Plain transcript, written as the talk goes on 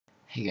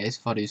Hey guys,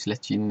 thought I'd just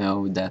let you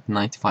know that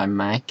 95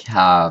 Mac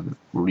have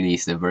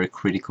released a very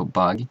critical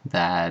bug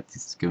that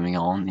is going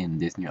on in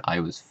this new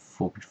iOS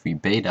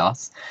 4.3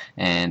 betas,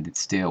 and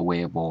it's still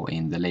available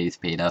in the latest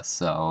beta,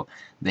 so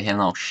they have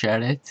now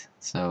shared it,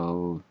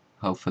 so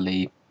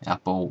hopefully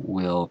Apple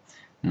will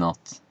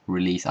not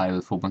release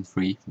iOS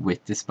 4.3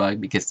 with this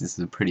bug, because this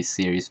is a pretty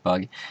serious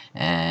bug,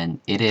 and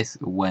it is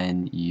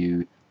when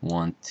you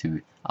want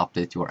to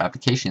update your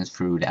applications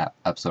through the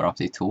App Store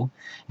update tool,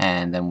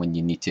 and then when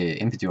you need to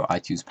input your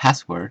iTunes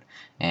password,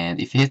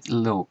 and if you hit the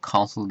little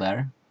console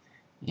there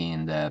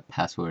in the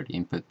password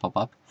input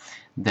pop-up,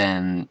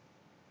 then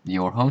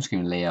your home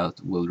screen layout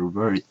will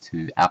revert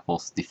to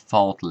Apple's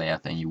default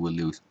layout and you will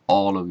lose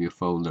all of your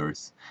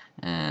folders,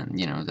 and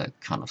you know that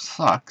kind of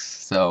sucks.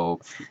 So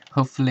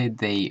hopefully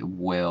they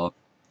will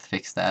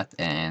fix that,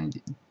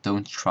 and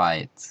don't try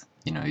it.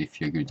 You know, if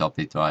you're going to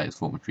update to iOS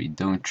 4.3,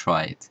 don't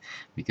try it,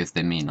 because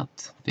they may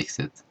not fix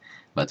it.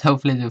 But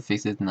hopefully they'll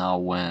fix it now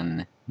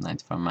when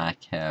 95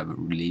 Mac have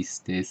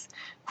released this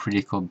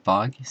critical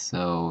bug,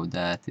 so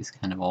that is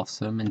kind of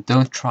awesome. And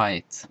don't try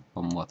it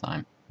from what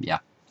I'm,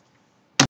 yeah.